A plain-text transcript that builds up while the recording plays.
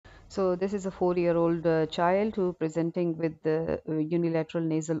So this is a 4-year-old child who presenting with the unilateral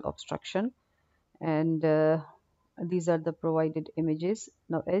nasal obstruction, and these are the provided images.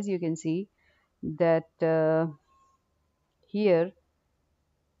 Now, as you can see that here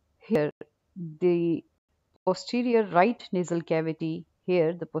the posterior right nasal cavity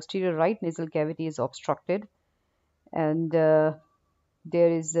the posterior right nasal cavity is obstructed, and there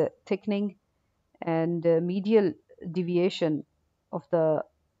is a thickening and medial deviation of the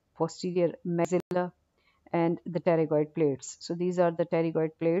posterior maxilla and the pterygoid plates. So these are the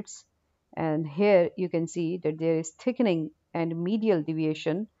pterygoid plates, and here you can see that there is thickening and medial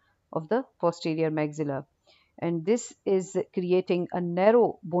deviation of the posterior maxilla, and this is creating a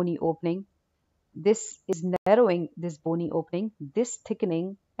narrow bony opening. This is narrowing this bony opening. This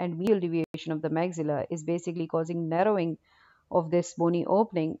thickening and medial deviation of the maxilla is basically causing narrowing of this bony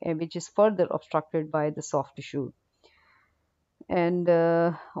opening, which is further obstructed by the soft tissue. And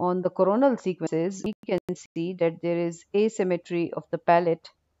on the coronal sequences, we can see that there is asymmetry of the palate,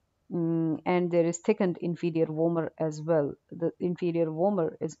 and there is thickened inferior vomer as well. The inferior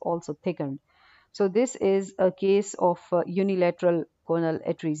vomer is also thickened. So this is a case of unilateral conal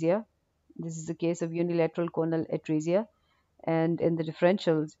atresia. This is a case of unilateral conal atresia. And in the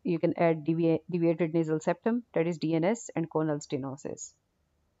differentials, you can add deviated nasal septum, that is DNS, and conal stenosis.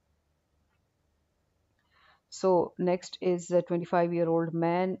 So next is a 25-year-old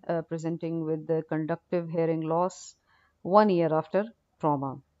man presenting with the conductive hearing loss 1 year after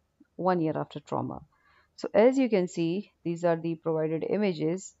trauma. 1 year after trauma. So as you can see, these are the provided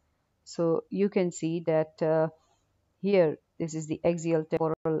images. So you can see that here this is the axial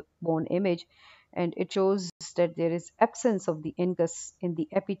temporal bone image, and it shows that there is absence of the incus in the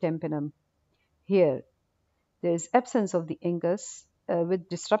epitympanum. Here there is absence of the incus with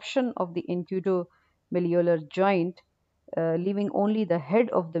disruption of the incutomalleolar joint, leaving only the head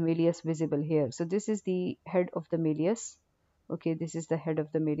of the malleus visible here. So this is the head of the malleus. Okay, this is the head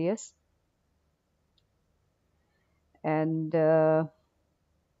of the malleus, and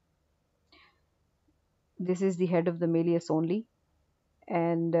this is the head of the malleus only,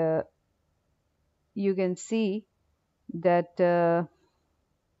 and you can see that the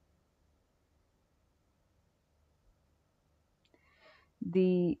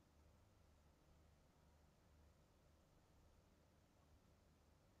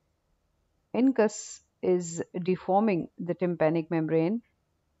incus is deforming the tympanic membrane.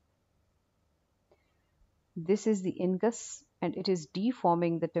 This is the incus, and it is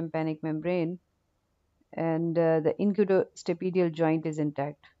deforming the tympanic membrane, and the incutostapedial joint is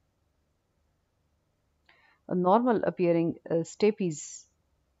intact. A normal appearing stapes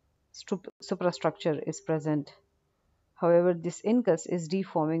suprastructure is present. However, this incus is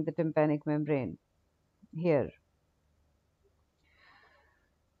deforming the tympanic membrane here.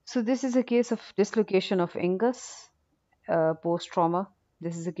 So this is a case of dislocation of incus post-trauma.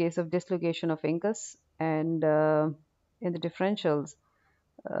 This is a case of dislocation of incus, and in the differentials,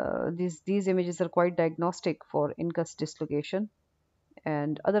 these images are quite diagnostic for incus dislocation.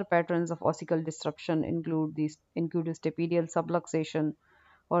 And other patterns of ossical disruption include these incutostapedial subluxation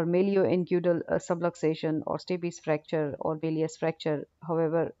or maleo-incutal subluxation or stapes fracture or malleus fracture.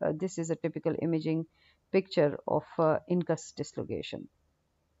 However, this is a typical imaging picture of incus dislocation.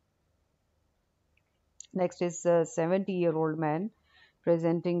 Next is a 70-year-old man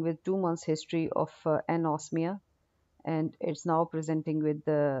presenting with 2 months history of anosmia, and it's now presenting with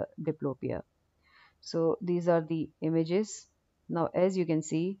the diplopia. So these are the images. Now, as you can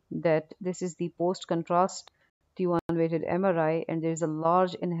see that this is the post-contrast T1 weighted MRI, and there is a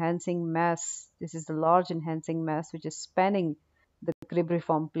large enhancing mass. This is the large enhancing mass which is spanning the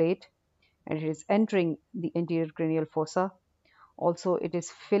cribriform plate, and it is entering the anterior cranial fossa. Also, it is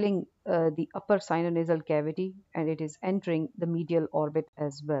filling the upper sinonasal cavity, and it is entering the medial orbit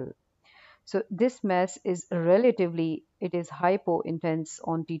as well. So this mass is relatively, it is hypo-intense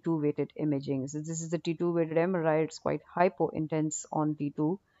on T2 weighted imaging. So this is the T2 weighted MRI. It's quite hypo-intense on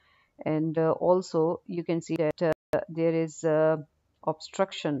T2. And also you can see that there is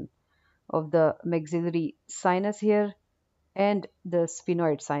obstruction of the maxillary sinus here and the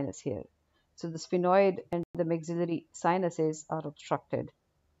sphenoid sinus here. So the sphenoid and the maxillary sinuses are obstructed.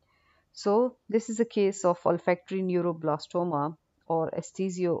 So this is a case of olfactory neuroblastoma or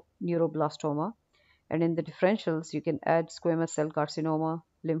esthesio-neuroblastoma, and in the differentials you can add squamous cell carcinoma,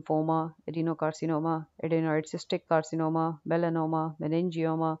 lymphoma, adenocarcinoma, adenoid cystic carcinoma, melanoma,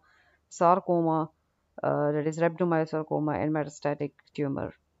 meningioma, sarcoma, that is rhabdomyosarcoma, and metastatic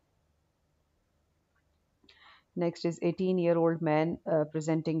tumor. Next is 18-year-old man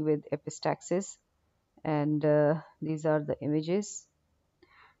presenting with epistaxis, and these are the images.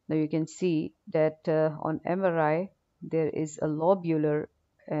 Now you can see that on MRI there is a lobular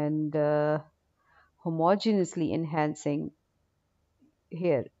and homogeneously enhancing.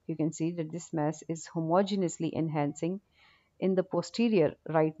 Here you can see that this mass is homogeneously enhancing in the posterior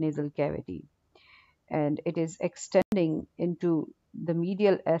right nasal cavity, and it is extending into the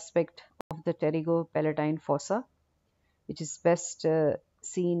medial aspect of the pterygopalatine fossa, which is best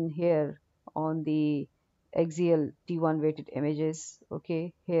seen here on the axial T1 weighted images.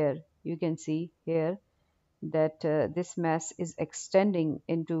 Okay, here you can see here that this mass is extending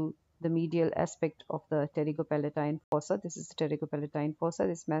into the medial aspect of the pterygopalatine fossa. This is the pterygopalatine fossa.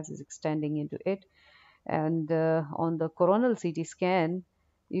 This mass is extending into it, and on the coronal CT scan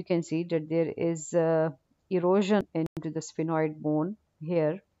you can see that there is erosion into the sphenoid bone.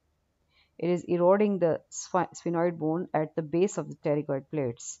 Here it is eroding the sphenoid bone at the base of the pterygoid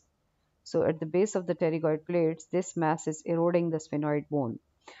plates. So at the base of the pterygoid plates, this mass is eroding the sphenoid bone.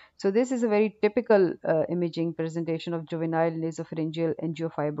 So this is a very typical imaging presentation of juvenile nasopharyngeal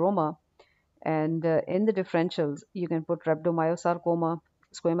angiofibroma. And in the differentials, you can put rhabdomyosarcoma,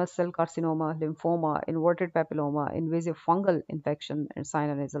 squamous cell carcinoma, lymphoma, inverted papilloma, invasive fungal infection, and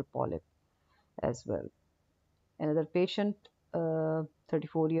sinonasal polyp as well. Another patient,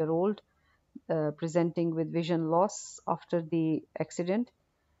 34-year-old, presenting with vision loss after the accident.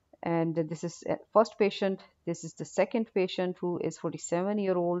 And this is first patient. This is the second patient, who is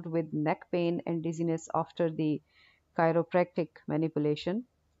 47-year-old with neck pain and dizziness after the chiropractic manipulation.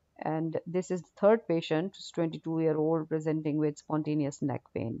 And this is the third patient, who's 22-year-old, presenting with spontaneous neck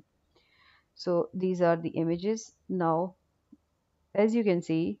pain. So these are the images. Now, as you can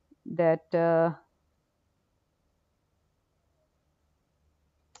see that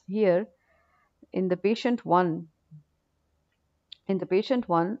here in the patient one,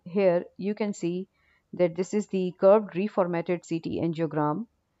 here you can see that this is the curved reformatted CT angiogram,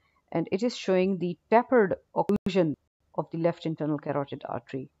 and it is showing the tapered occlusion of the left internal carotid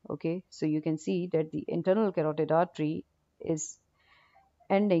artery. Okay, so you can see that the internal carotid artery is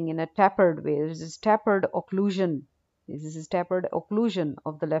ending in a tapered way. This is tapered occlusion. This is tapered occlusion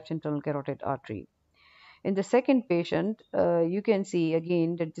of the left internal carotid artery. In the second patient, you can see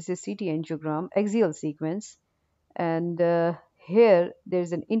again that this is CT angiogram, axial sequence, and here there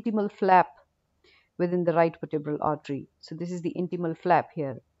is an intimal flap within the right vertebral artery. So this is the intimal flap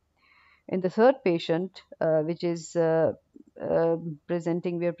here. In the third patient, which is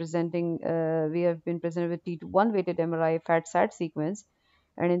presenting, we have been presented with T1 weighted MRI fat SAT sequence,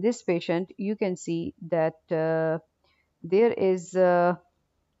 and in this patient, you can see that there is a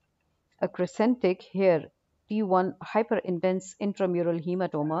crescentic here, T1 hyperintense intramural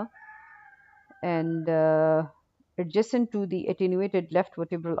hematoma, and adjacent to the attenuated left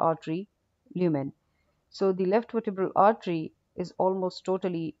vertebral artery lumen. So the left vertebral artery is almost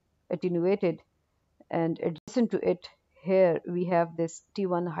totally attenuated, and adjacent to it, here we have this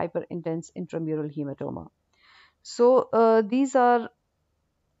T1 hyperintense intramural hematoma. So these are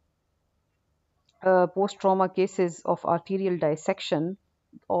post-trauma cases of arterial dissection,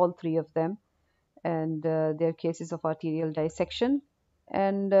 all three of them, and they're cases of arterial dissection.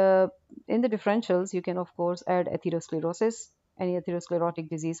 And in the differentials, you can of course add atherosclerosis, any atherosclerotic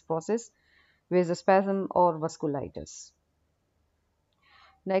disease process, vasospasm, or vasculitis.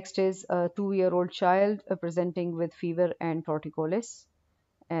 Next is a 2-year-old child presenting with fever and torticollis,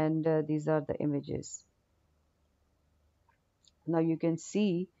 and these are the images. Now you can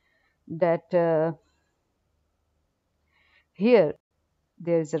see that here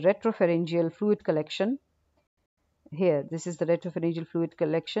there is a retropharyngeal fluid collection. Here, this is the retropharyngeal fluid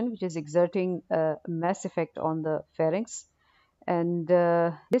collection, which is exerting a mass effect on the pharynx, and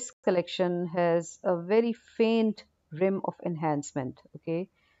this collection has a very faint rim of enhancement. Okay,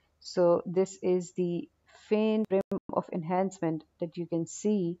 so this is the faint rim of enhancement that you can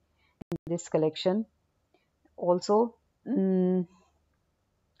see in this collection. Also,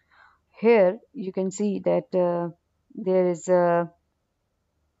 here you can see that there is a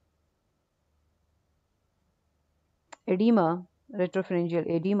edema, retropharyngeal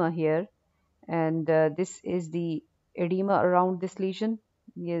edema here, and this is the edema around this lesion.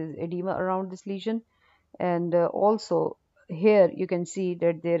 Yes, edema around this lesion, and also here you can see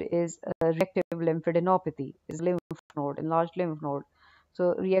that there is a reactive lymphadenopathy, is lymph node, enlarged lymph node.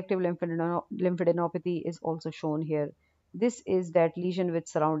 So reactive lymphadenopathy is also shown here. This is that lesion with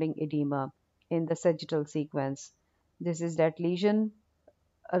surrounding edema in the sagittal sequence. This is that lesion,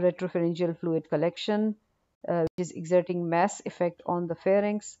 a retropharyngeal fluid collection, which is exerting mass effect on the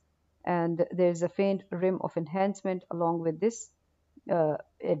pharynx, and there is a faint rim of enhancement along with this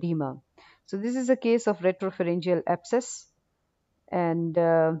edema. So this is a case of retropharyngeal abscess, And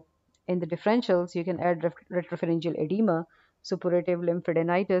in the differentials, you can add retropharyngeal edema, suppurative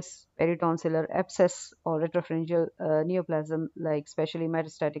lymphadenitis, peritonsillar abscess, or retropharyngeal neoplasm, like especially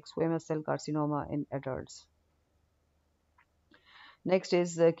metastatic squamous cell carcinoma in adults. Next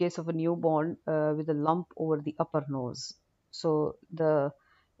is the case of a newborn with a lump over the upper nose. So the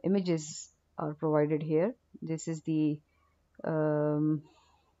images are provided here. This is the um,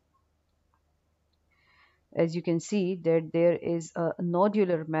 as you can see that there is a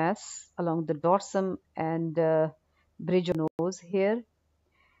nodular mass along the dorsum and bridge of nose here,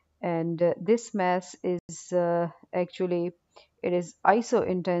 and this mass is actually, it is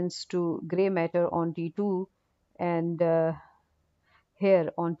iso-intense to gray matter on T2 and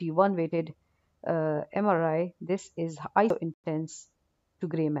here on T1 weighted MRI. This is iso-intense to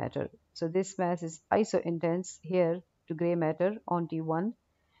gray matter. So this mass is iso-intense here to gray matter on T1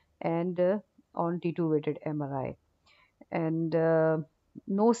 and on T2 weighted MRI. And no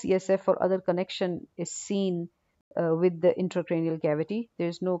CSF or other connection is seen with the intracranial cavity. There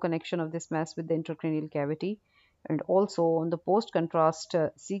is no connection of this mass with the intracranial cavity. And also on the post-contrast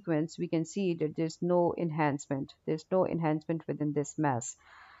sequence, we can see that there's no enhancement. There's no enhancement within this mass.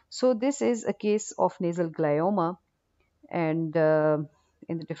 So this is a case of nasal glioma, and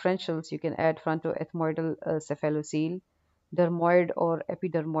in the differentials, you can add frontoethmoidal cephalocele, dermoid or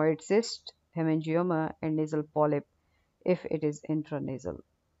epidermoid cyst, hemangioma, and nasal polyp if it is intranasal.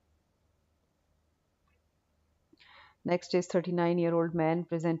 Next is 39-year-old man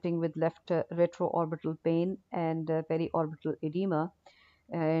presenting with left retroorbital pain and periorbital edema,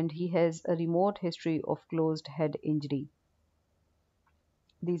 and he has a remote history of closed head injury.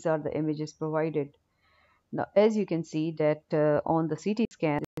 These are the images provided. Now, as you can see that on the CT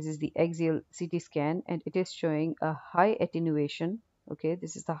scan, this is the axial CT scan, and it is showing a high attenuation. Okay,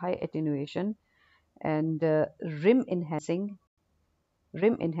 this is the high attenuation and rim enhancing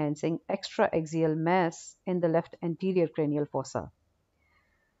extraaxial mass in the left anterior cranial fossa.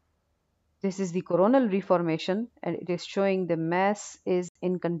 This is the coronal reformation, and it is showing the mass is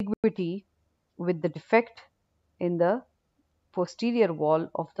in contiguity with the defect in the posterior wall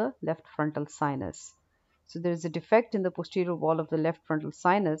of the left frontal sinus. So there is a defect in the posterior wall of the left frontal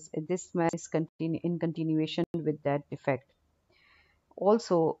sinus, and this mass is in continuation with that defect.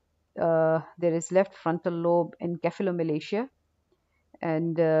 Also, there is left frontal lobe encephalomalacia,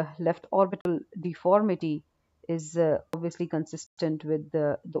 and left orbital deformity is obviously consistent with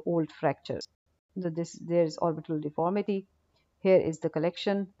the old fractures. So there is orbital deformity. Here is the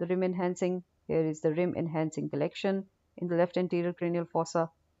collection, the rim enhancing. Here is the rim enhancing collection in the left anterior cranial fossa,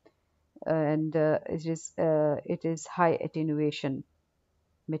 and it is high attenuation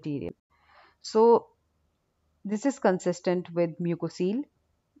material. So this is consistent with mucocele.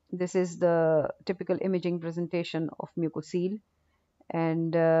 This is the typical imaging presentation of mucocele.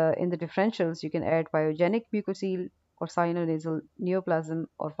 And in the differentials, you can add pyogenic mucocele or sinonasal neoplasm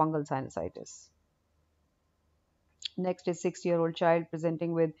or fungal sinusitis. Next is 6-year-old child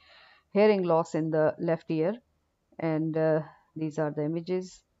presenting with hearing loss in the left ear, and these are the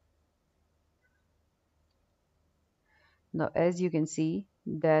images. Now, as you can see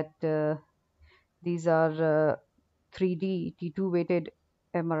that these are 3D T2 weighted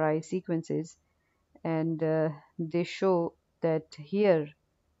MRI sequences, and they show that here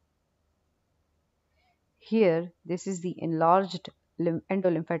this is the enlarged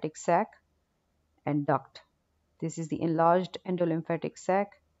endolymphatic sac and duct. This is the enlarged endolymphatic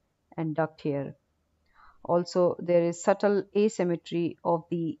sac and duct here. Also, there is subtle asymmetry of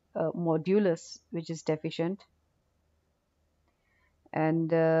the modulus, which is deficient,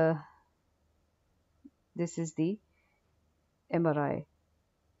 and this is the MRI.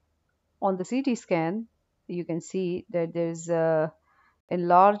 On the CT scan, you can see that there is a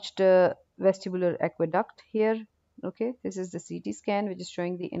enlarged vestibular aqueduct here. Okay, this is the CT scan, which is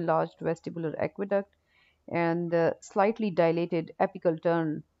showing the enlarged vestibular aqueduct and slightly dilated apical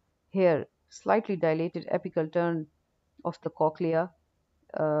turn here, slightly dilated apical turn of the cochlea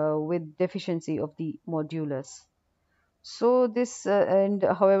with deficiency of the modulus. So this and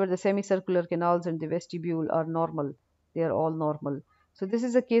however the semicircular canals and the vestibule are normal. They are all normal. So this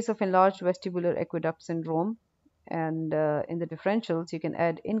is a case of enlarged vestibular aqueduct syndrome, and in the differentials you can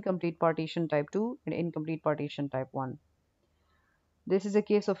add incomplete partition type 2 and incomplete partition type 1. This is a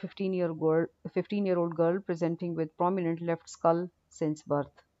case of 15-year-old girl presenting with prominent left skull since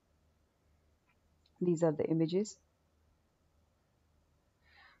birth. These are the images.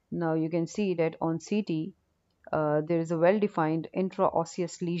 Now you can see that on CT there is a well-defined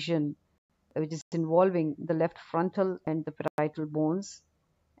intraosseous lesion which is involving the left frontal and the parietal bones,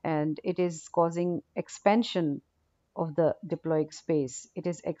 and it is causing expansion of the diploic space. It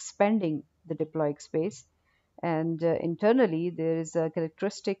is expanding the diploic space, and internally there is a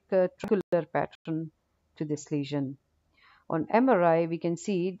characteristic triangular pattern to this lesion. On MRI, we can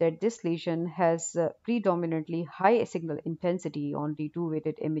see that this lesion has predominantly high signal intensity on T2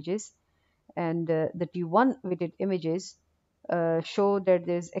 weighted images, and the T1 weighted images show that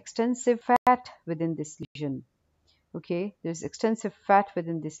there's extensive fat within this lesion. Okay, there's extensive fat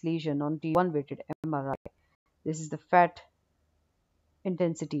within this lesion on T1 weighted MRI. This is the fat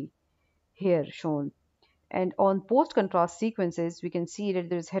intensity here shown. And on post contrast sequences, we can see that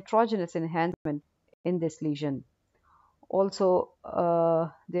there is heterogeneous enhancement in this lesion. Also,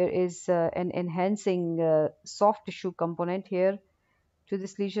 there is an enhancing soft tissue component here to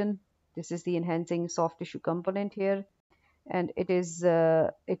this lesion. This is the enhancing soft tissue component here, and it is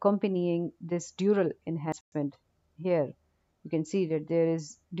accompanying this dural enhancement here. You can see that there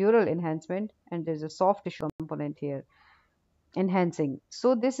is dural enhancement and there's a soft tissue component here enhancing.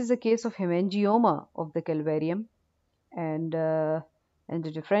 So this is a case of hemangioma of the calvarium, and the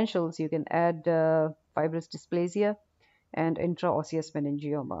differentials you can add fibrous dysplasia and intraosseous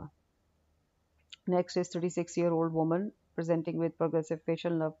meningioma. Next is 36-year-old woman presenting with progressive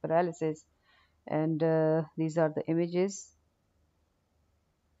facial nerve paralysis, and these are the images.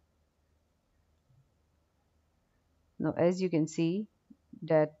 Now, as you can see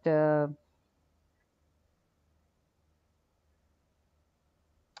that there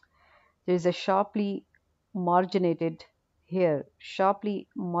is a sharply marginated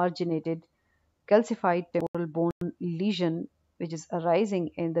calcified temporal bone lesion which is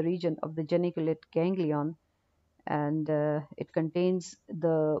arising in the region of the geniculate ganglion, and it contains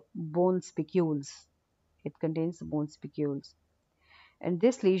the bone spicules. And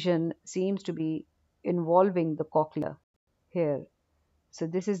this lesion seems to be involving the cochlea here. So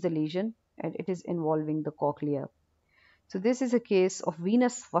this is the lesion and it is involving the cochlea. So this is a case of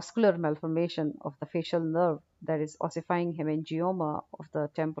venous vascular malformation of the facial nerve, that is ossifying hemangioma of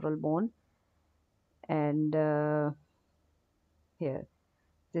the temporal bone. And here,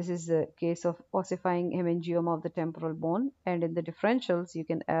 this is a case of ossifying hemangioma of the temporal bone, and in the differentials you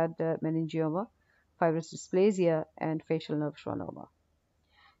can add meningioma, fibrous dysplasia, and facial nerve schwannoma.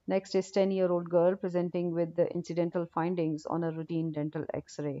 Next is 10-year-old girl presenting with the incidental findings on a routine dental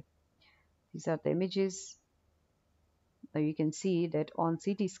X-ray. These are the images. Now you can see that on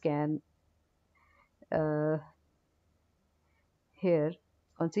CT scan here,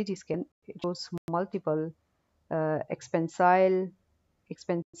 on CT scan, it shows multiple expansile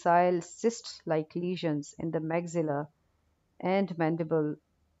cyst-like lesions in the maxilla and mandible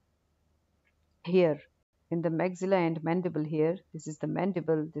here. In the maxilla and mandible here, this is the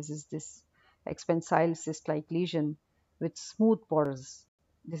mandible, this is this expansile cyst-like lesion with smooth borders.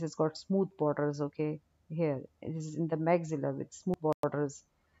 This has got smooth borders, okay, here. This is in the maxilla with smooth borders.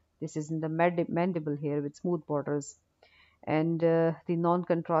 This is in the mandible here with smooth borders. And the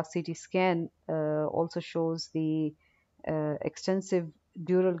non-contrast CT scan also shows the extensive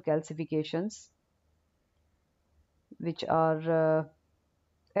dural calcifications which are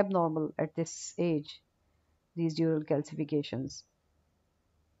abnormal at this age, these dural calcifications.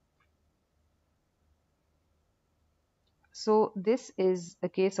 So this is a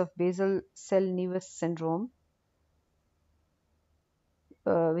case of basal cell nevus syndrome,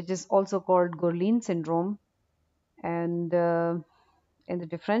 which is also called Gorlin syndrome, and in the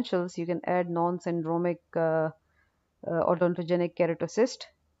differentials you can add non-syndromic odontogenic keratocyst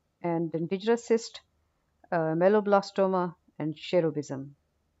and dentigerous cyst, meloblastoma, and cherubism.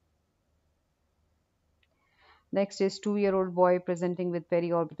 Next is 2-year-old boy presenting with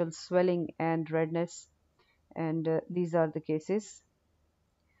periorbital swelling and redness, and these are the cases.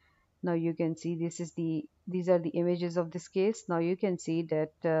 Now you can see these are the images of this case. Now you can see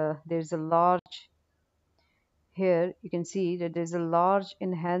that there's a large here. You can see that there's a large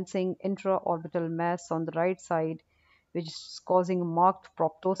enhancing intraorbital mass on the right side, which is causing marked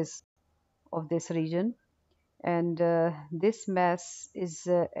proptosis of this region. And this mass is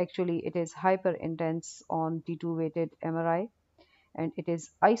actually, it is hyper intense on T2 weighted MRI, and it is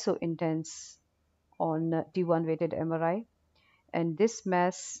iso intense on T1 weighted MRI. And this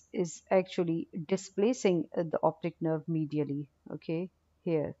mass is actually displacing the optic nerve medially. Okay,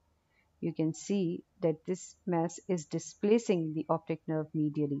 here you can see that this mass is displacing the optic nerve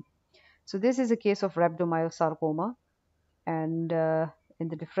medially. So this is a case of rhabdomyosarcoma, and in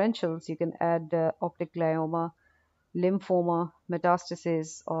the differentials you can add optic glioma, lymphoma,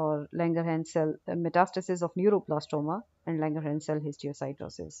 metastasis, or Langerhans cell metastasis of neuroblastoma, and Langerhans cell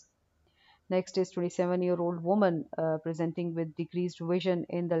histiocytosis. Next is 27-year-old woman presenting with decreased vision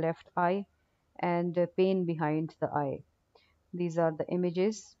in the left eye, and pain behind the eye. These are the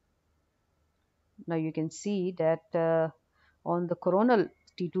images. Now you can see that on the coronal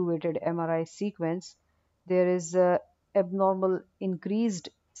T2 weighted MRI sequence, there is a abnormal increased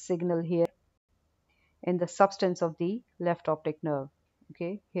signal here in the substance of the left optic nerve.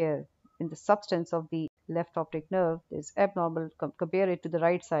 Okay, here in the substance of the left optic nerve is abnormal. Compare it to the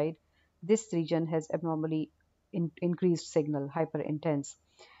right side. This region has abnormally increased signal, hyper intense.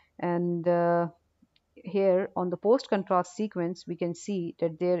 And here on the post contrast sequence, we can see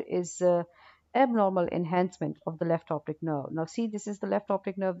that there is abnormal enhancement of the left optic nerve. Now see, this is the left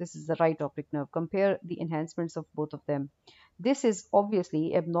optic nerve, this is the right optic nerve. Compare the enhancements of both of them. This is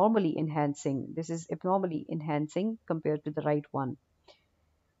obviously abnormally enhancing. This is abnormally enhancing compared to the right one.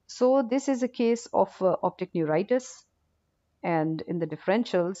 So this is a case of optic neuritis, and in the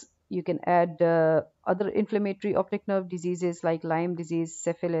differentials you can add other inflammatory optic nerve diseases like Lyme disease,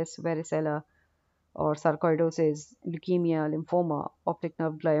 syphilis, varicella, or sarcoidosis, leukemia, lymphoma, optic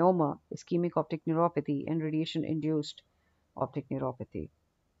nerve glioma, ischemic optic neuropathy, and radiation-induced optic neuropathy.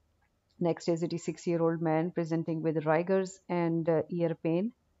 Next is 86-year-old man presenting with rigors and ear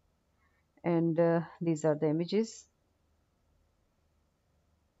pain, and these are the images.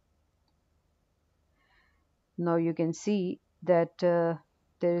 Now you can see that there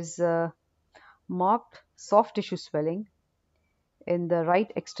is marked soft tissue swelling in the right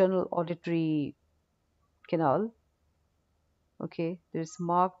external auditory canal. Okay, there is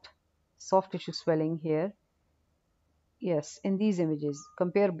marked soft tissue swelling here. Yes, in these images,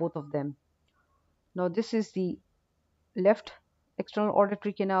 compare both of them. Now this is the left external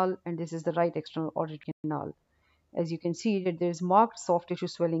auditory canal and this is the right external auditory canal. As you can see that there is marked soft tissue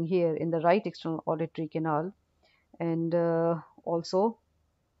swelling here in the right external auditory canal, and also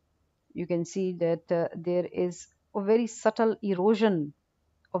you can see that there is a very subtle erosion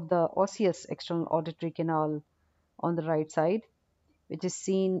of the osseous external auditory canal on the right side, which is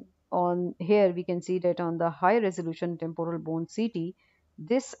seen on here. We can see that on the high resolution temporal bone CT,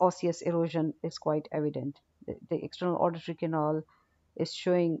 this osseous erosion is quite evident. The external auditory canal is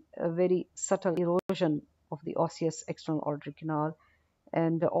showing a very subtle erosion of the osseous external auditory canal,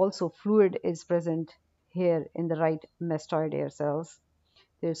 and also fluid is present here in the right mastoid hair cells.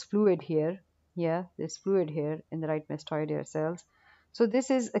 There's fluid here. Yeah, there's fluid here in the right mastoid hair cells. So this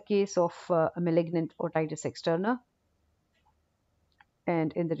is a case of a malignant otitis externa.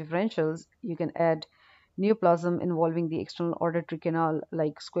 And in the differentials, you can add neoplasm involving the external auditory canal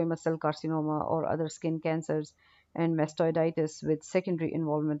like squamous cell carcinoma or other skin cancers, and mastoiditis with secondary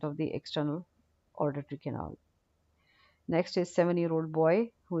involvement of the external auditory canal. Next is 7-year-old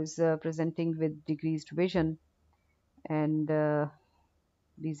boy who is presenting with decreased vision, and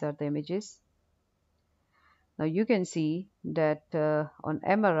these are the images. Now you can see that on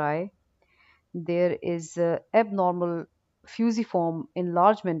MRI there is abnormal fusiform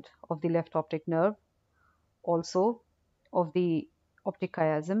enlargement of the left optic nerve, also of the optic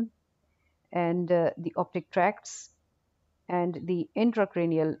chiasm and the optic tracts and the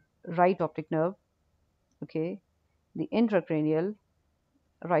intracranial right optic nerve. Okay, the intracranial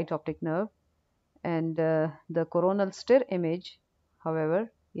right optic nerve, and the coronal stir image,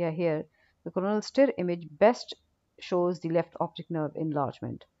 however, yeah, here the coronal stir image best shows the left optic nerve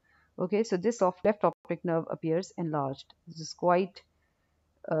enlargement. Okay, so this of left optic nerve appears enlarged. This is quite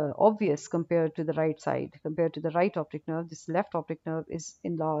obvious compared to the right side. Compared to the right optic nerve, this left optic nerve is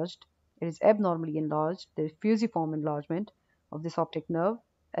enlarged. It is abnormally enlarged. There is fusiform enlargement of this optic nerve,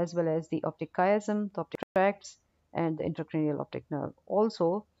 as well as the optic chiasm, the optic tracts, and the intracranial optic nerve.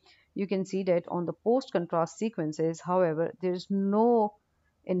 Also, you can see that on the post-contrast sequences, however, there is no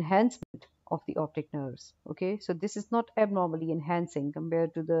enhancement of the optic nerves. Okay, so this is not abnormally enhancing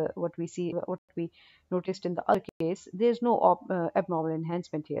compared to the what we noticed in the other case. There's no abnormal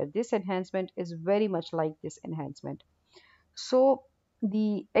enhancement here. This enhancement is very much like this enhancement. So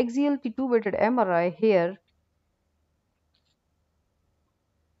the axial T2 weighted MRI here,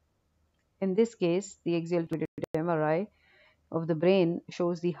 in this case, the axial T2 weighted MRI of the brain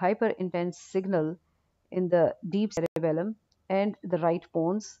shows the hyper intense signal in the deep cerebellum and the right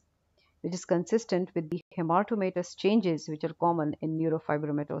pons, which is consistent with the hematomatous changes which are common in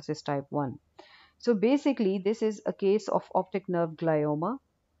neurofibromatosis type 1. So basically, this is a case of optic nerve glioma.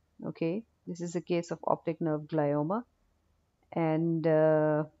 Okay, this is a case of optic nerve glioma, and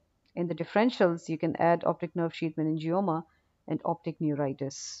in the differentials, you can add optic nerve sheath meningioma and optic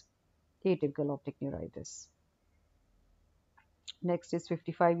neuritis, atypical optic neuritis. Next is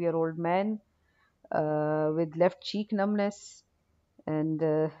 55-year-old man with left cheek numbness, and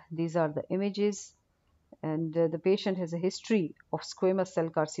these are the images. and the patient has a history of squamous cell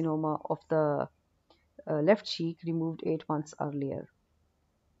carcinoma of the left cheek removed 8 months earlier.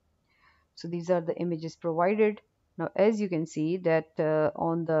 So these are the images provided. Now, as you can see that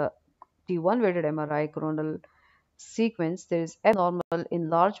on the T1 weighted MRI coronal sequence, there is abnormal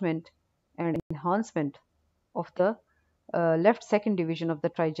enlargement and enhancement of the left second division of the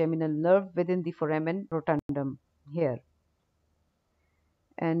trigeminal nerve within the foramen rotundum here.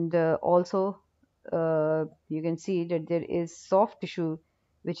 And also you can see that there is soft tissue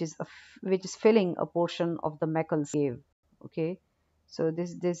which is filling a portion of the Meckel's cave. Okay, so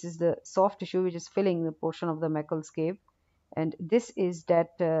this is the soft tissue which is filling the portion of the Meckel's cave, and this is that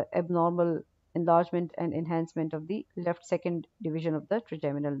abnormal enlargement and enhancement of the left second division of the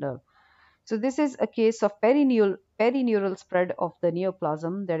trigeminal nerve. So this is a case of perineural spread of the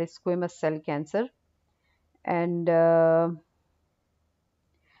neoplasm, that is squamous cell cancer. And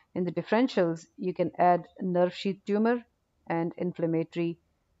in the differentials, you can add nerve sheath tumor and inflammatory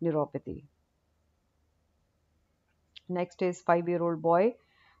neuropathy. Next is 5-year-old boy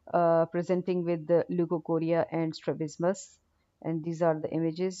presenting with the leukocoria and strabismus, and these are the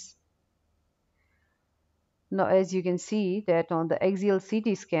images. Now, as you can see that on the axial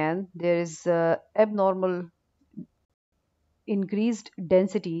CT scan, there is abnormal increased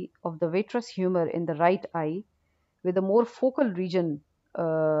density of the vitreous humor in the right eye, with a more focal region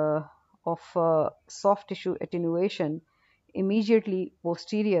of soft tissue attenuation immediately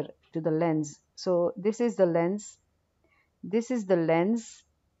posterior to the lens. So this is the lens,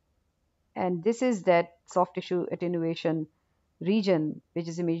 and this is that soft tissue attenuation region which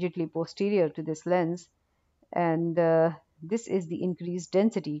is immediately posterior to this lens, and this is the increased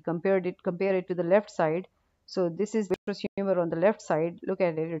density. Compare it to the left side. So this is vitreous humor on the left side. Look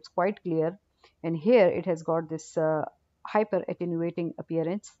at it, it's quite clear, and here it has got this hyper attenuating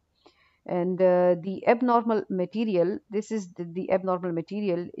appearance. And the abnormal material, this is the abnormal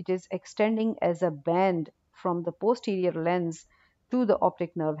material, it is extending as a band from the posterior lens to the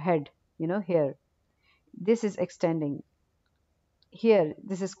optic nerve head. Here this is extending. Here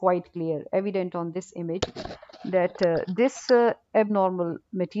this is quite clear, evident on this image, that this abnormal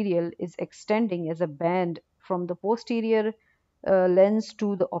material is extending as a band from the posterior lens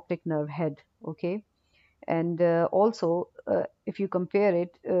to the optic nerve head. Okay, and also if you compare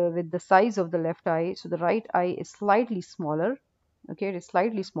it with the size of the left eye, so the right eye is slightly smaller. Okay, it is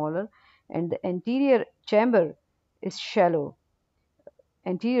slightly smaller, and the anterior chamber is shallow.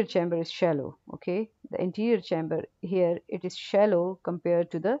 Okay, the anterior chamber here, it is shallow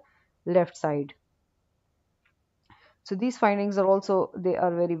compared to the left side. So these findings are also, they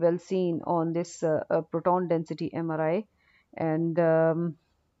are very well seen on this proton density MRI, and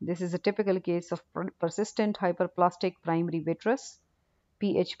this is a typical case of persistent hyperplastic primary vitreous,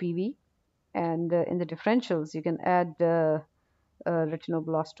 PHPV. And in the differentials, you can add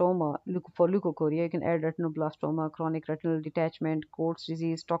retinoblastoma. For leukocoria, you can add retinoblastoma, chronic retinal detachment, Coats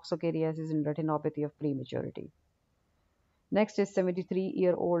disease, toxocariasis, and retinopathy of prematurity. Next is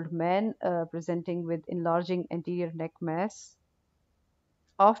 73-year-old man presenting with enlarging anterior neck mass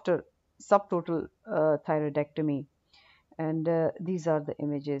after subtotal thyroidectomy, and these are the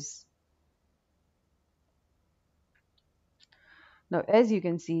images. Now, as you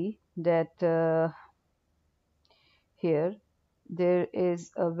can see that here there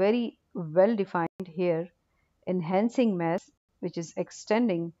is a very well defined here enhancing mass which is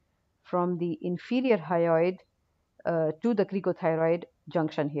extending from the inferior hyoid to the cricothyroid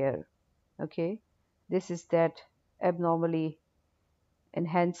junction here. Okay, this is that abnormally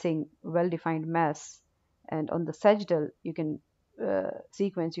enhancing well defined mass, and on the sagittal you can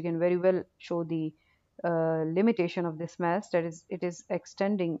sequence, you can very well show the limitation of this mass, that is, it is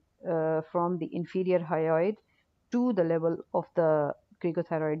extending from the inferior hyoid to the level of the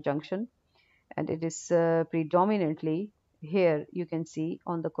cricothyroid junction, and it is predominantly, here you can see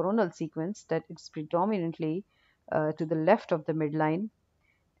on the coronal sequence that it's predominantly to the left of the midline,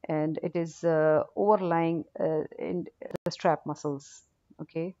 and it is overlying in the strap muscles.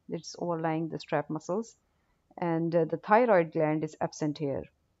 Okay, it's overlying the strap muscles, and the thyroid gland is absent here.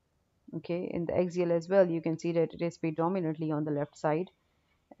 Okay, in the axial as well, you can see that it is predominantly on the left side,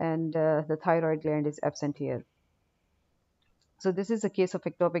 and the thyroid gland is absent here. So this is a case of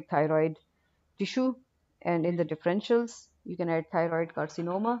ectopic thyroid tissue, and in the differentials, you can add thyroid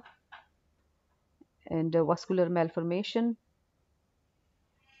carcinoma and vascular malformation,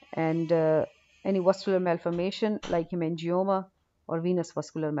 and any vascular malformation like hemangioma or venous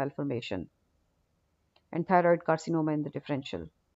vascular malformation, and thyroid carcinoma in the differential.